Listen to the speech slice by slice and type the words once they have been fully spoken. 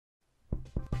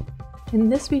In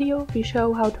this video, we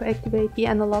show how to activate the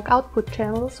analog output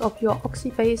channels of your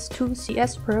OXYBase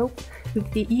WR-RS485M-2CS probe with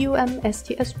the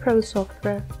EOM-STS Pro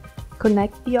software.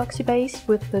 Connect the OXYBase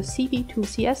with the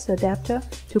CV2CS adapter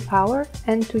to power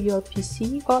and to your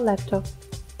PC or laptop.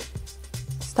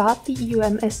 Start the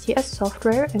EOM-STS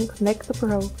software and connect the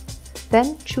probe.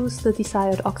 Then choose the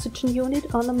desired oxygen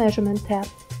unit on the measurement tab.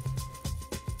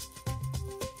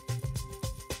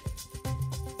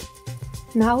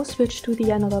 Now switch to the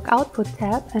Analog Output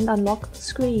tab and unlock the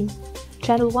screen.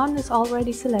 Channel 1 is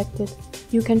already selected.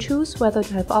 You can choose whether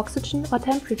to have oxygen or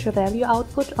temperature value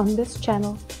output on this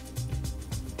channel.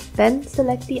 Then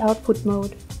select the output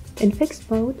mode. In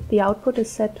fixed mode, the output is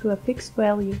set to a fixed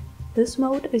value. This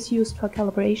mode is used for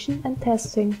calibration and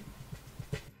testing.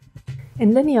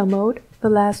 In linear mode, the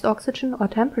last oxygen or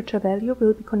temperature value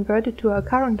will be converted to a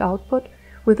current output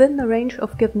within the range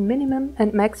of given minimum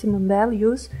and maximum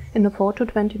values in the 4 to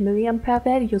 20 mA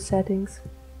value settings.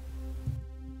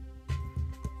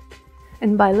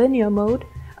 In bilinear mode,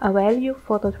 a value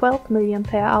for the 12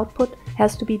 mA output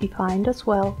has to be defined as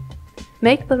well.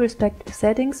 Make the respective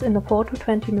settings in the 4 to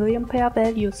 20 mA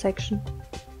value section.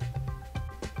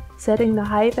 Setting the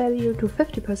high value to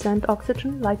 50%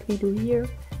 oxygen, like we do here,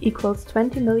 equals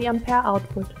 20 mA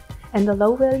output, and the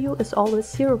low value is always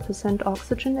 0%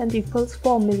 oxygen and equals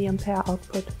 4 mA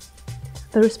output.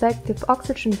 The respective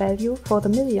oxygen value for the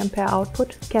milliampere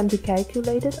output can be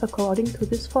calculated according to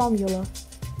this formula.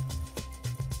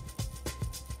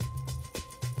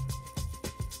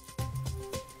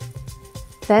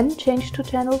 Then change to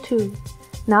channel 2.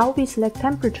 Now we select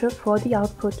temperature for the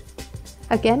output.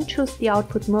 Again choose the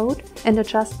output mode and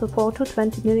adjust the 4 to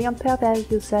 20 mA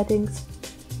value settings.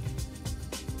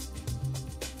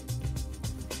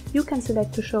 You can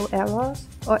select to show errors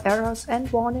or errors and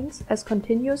warnings as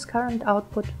continuous current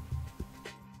output.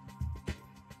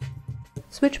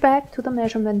 Switch back to the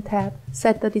measurement tab,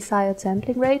 set the desired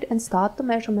sampling rate and start the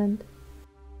measurement.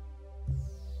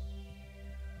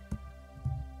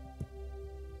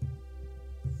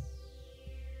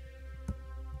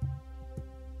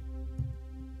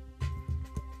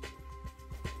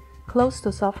 Close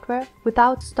the software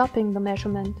without stopping the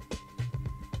measurement.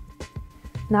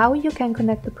 Now you can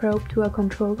connect the probe to a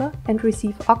controller and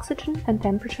receive oxygen and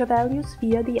temperature values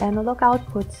via the analog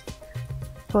outputs.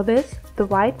 For this, the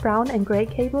white, brown and gray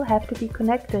cable have to be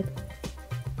connected.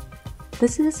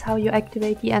 This is how you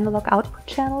activate the analog output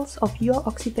channels of your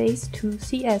OXYBase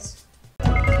WR-RS485M-2CS.